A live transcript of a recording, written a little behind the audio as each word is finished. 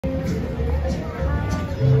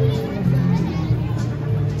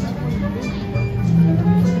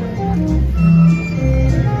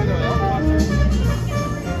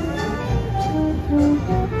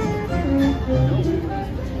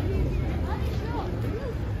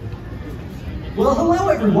Well, hello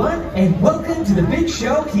everyone, and welcome to the big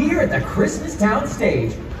show here at the Christmas Town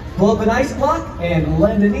stage. Pull up an ice block and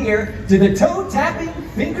lend an ear to the toe-tapping,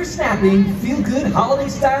 finger-snapping, feel-good holiday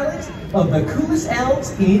stylings of the coolest elves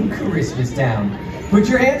in Christmas Town. Put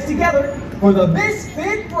your hands together for the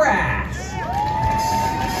Misfit Brass.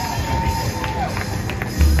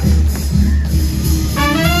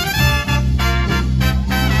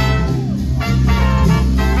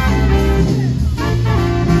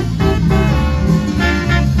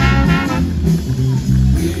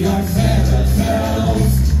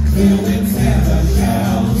 Filling Santa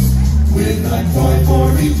shells with a toy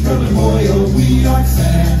for each girl and boy. Oh, we are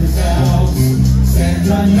Santa's elves.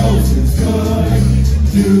 Santa knows it's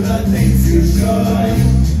good. Do the things you should,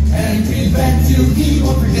 and we bet you he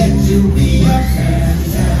won't forget you. We are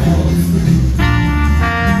Santa's elves.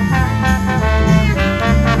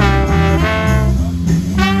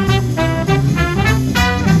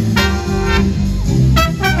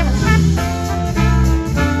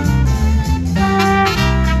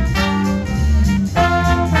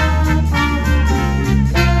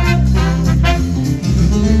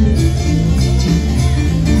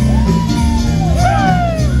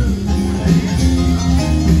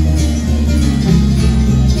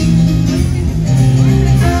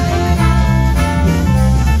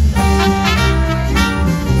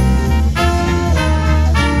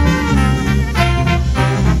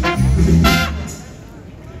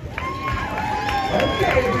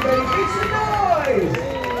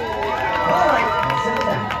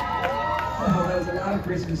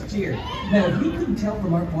 Christmas cheer. Now, if you couldn't tell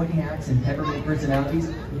from our pointy hats and peppermint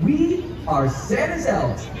personalities, we are Santa's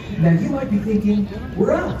elves. Now, you might be thinking,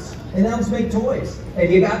 we're elves, and elves make toys.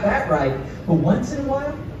 And you got that right. But once in a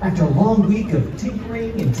while, after a long week of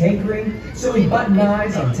tinkering and tinkering, sewing button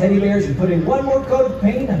eyes on teddy bears and putting one more coat of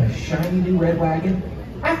paint on a shiny new red wagon,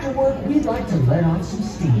 after work, we'd like to let off some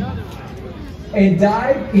steam and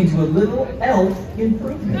dive into a little elf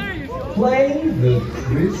improvement, playing the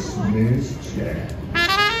Christmas Jam.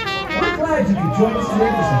 We're glad you could join us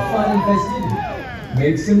today for some fun and festivity.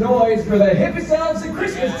 Make some noise for the hippest elves in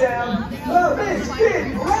Christmas Town, the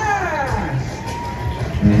Misfit Brass!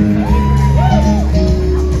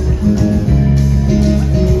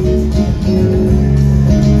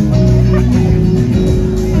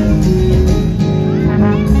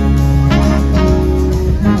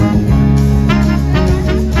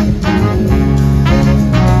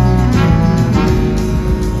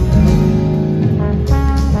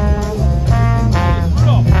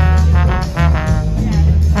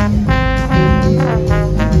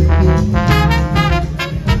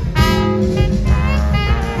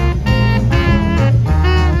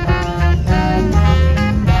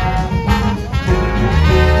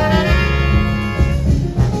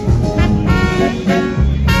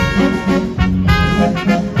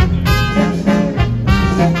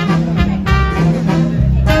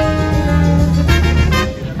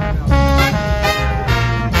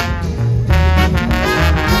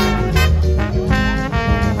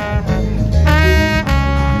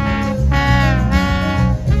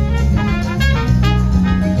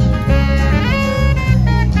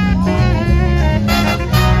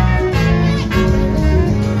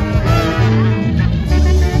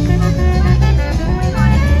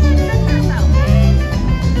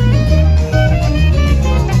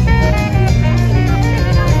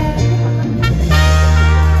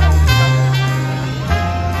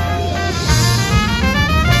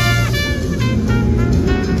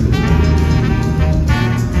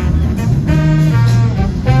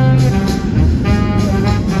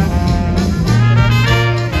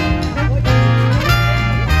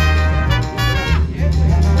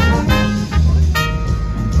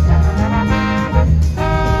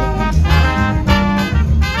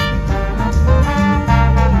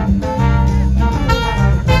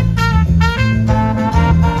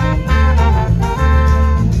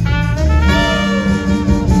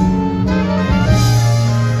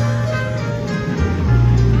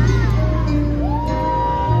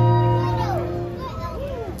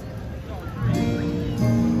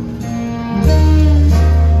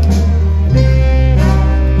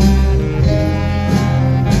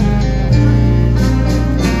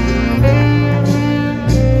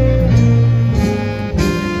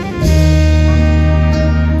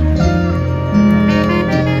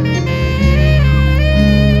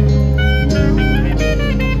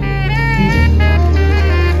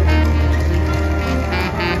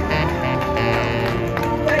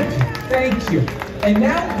 And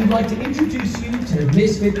now we'd like to introduce you to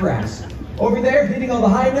Misfit Brass. Over there, hitting all the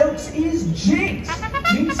high notes, is Jinx.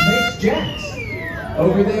 Jinx makes jacks.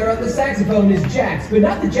 Over there on the saxophone is Jax, but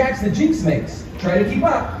not the Jax that Jinx makes. Try to keep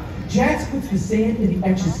up. Jax puts the sand in the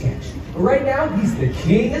Etch-a-Sketch. Right now, he's the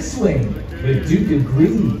king of swing, the Duke of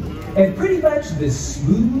Green, and pretty much the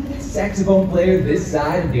smoothest saxophone player this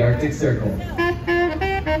side of the Arctic Circle.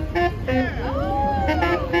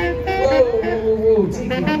 Whoa,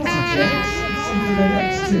 take it easy, Jax. Some for the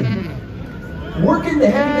next tune. Working the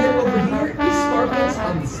heavy metal over here is Sparkles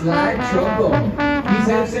on the slide trombone. He's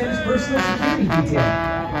Alexander's personal security detail.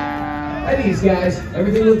 Hi, these guys.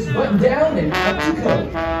 Everything looks buttoned down and up to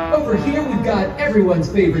code. Over here, we've got everyone's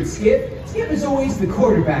favorite Skip. Skip is always the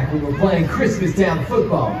quarterback when we're playing Christmas Town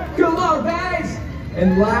football. Come on, guys!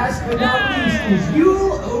 And last but not least is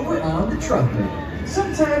Yule over on the trumpet.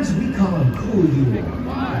 Sometimes we call him Cool Yule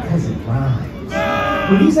because it rhymes.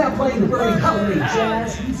 When he's out playing the burning holiday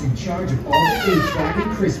jazz, he's in charge of all the HVAC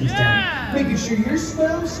in Christmas Town, making sure your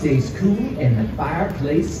snow stays cool and the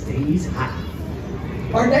fireplace stays hot.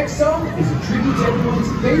 Our next song is a tribute to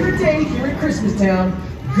everyone's favorite day here in Christmas Town,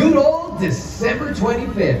 good old December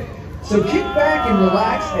 25th. So kick back and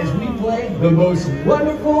relax as we play the most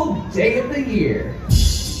wonderful day of the year.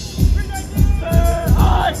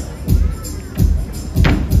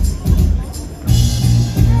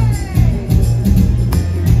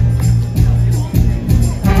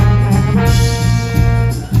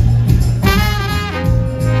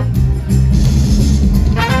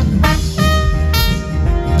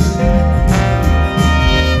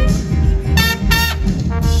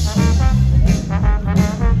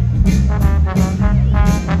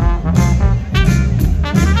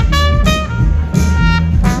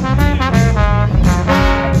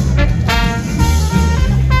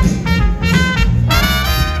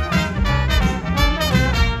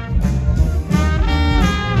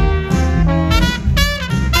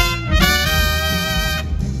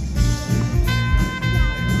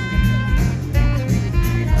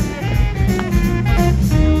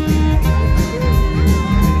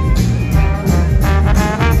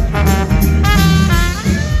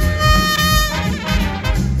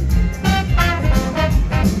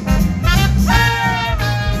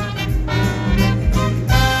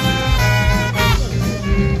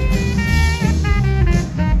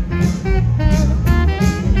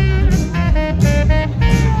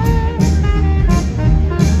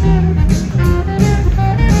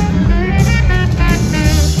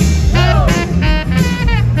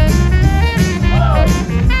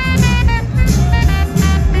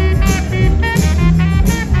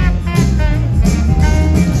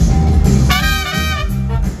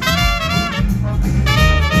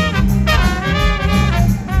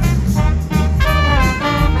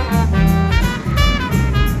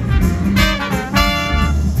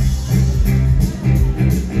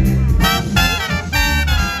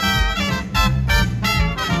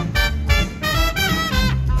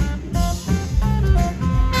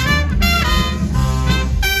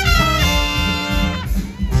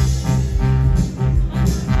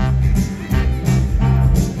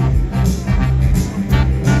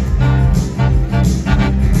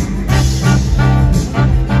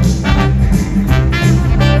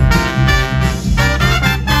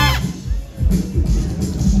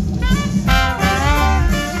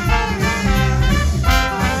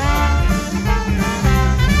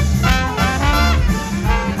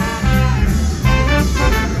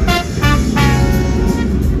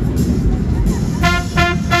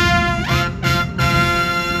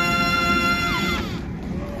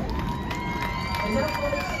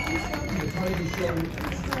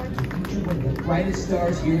 Brightest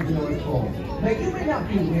stars here at the North Pole. Now, you may not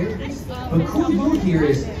be aware of this, but Cool Yule here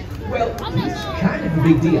is, well, he's kind of a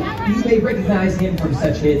big deal. You may recognize him from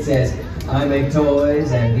such hits as I Make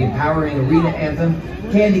Toys and the empowering arena anthem,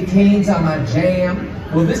 Candy Canes on My Jam.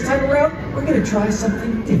 Well, this time around, we're going to try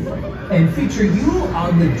something different and feature Yule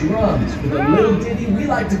on the drums with a little ditty we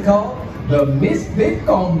like to call the Misfit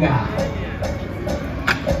Conga.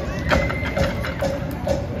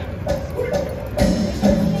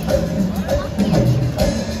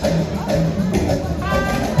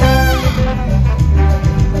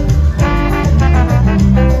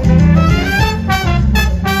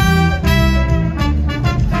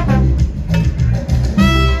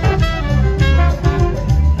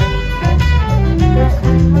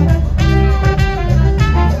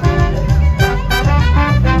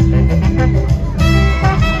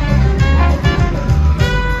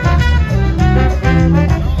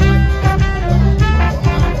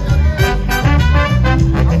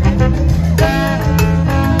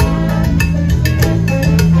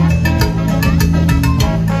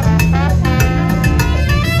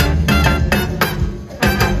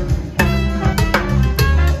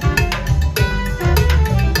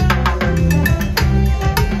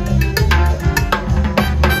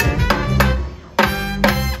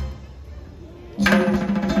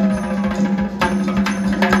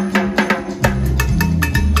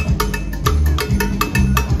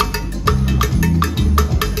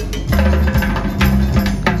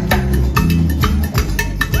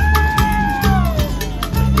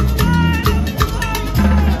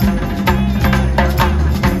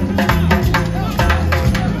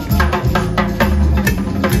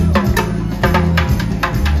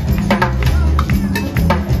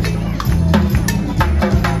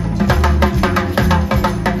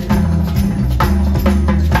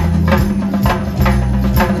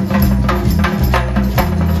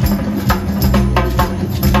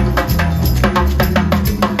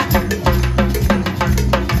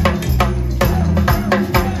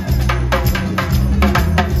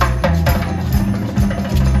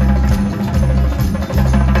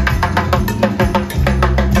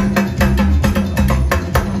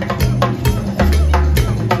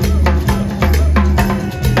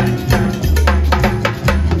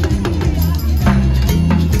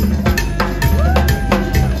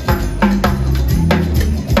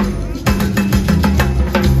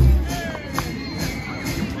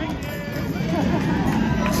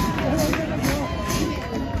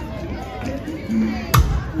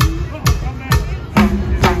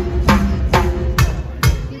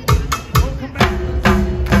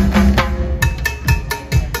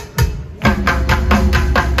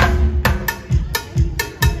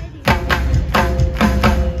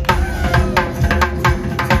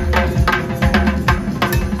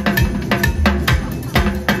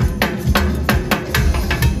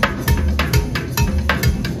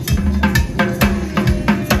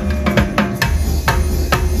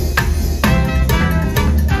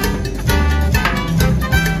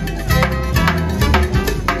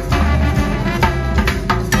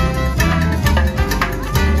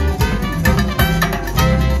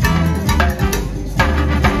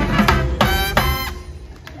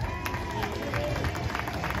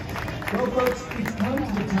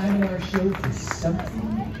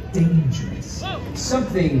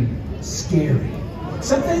 something scary.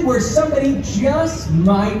 Something where somebody just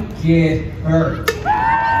might get hurt.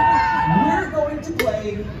 We're going to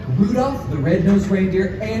play Rudolph the Red-Nosed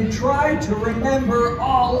Reindeer and try to remember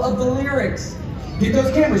all of the lyrics. Get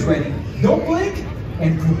those cameras ready, don't blink,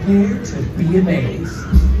 and prepare to be amazed.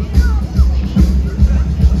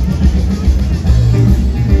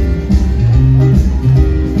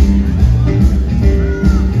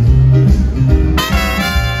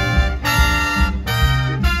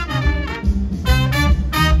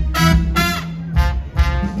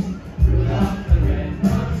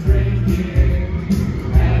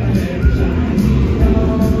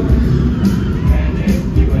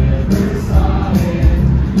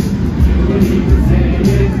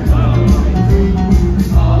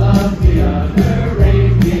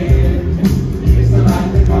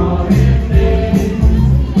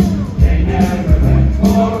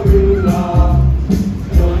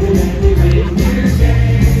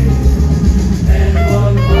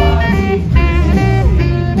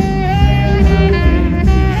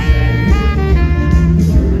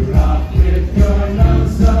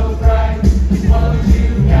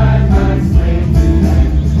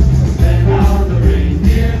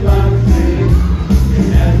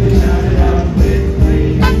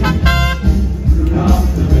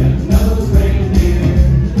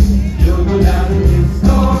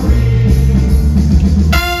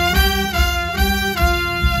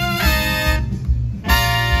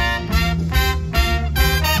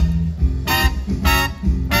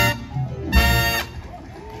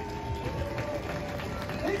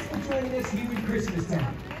 Joining us here in Christmas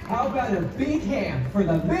Town. How about a big hand for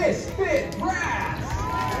the Misfit Brass?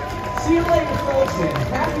 See you later, folks, and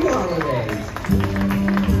happy holidays.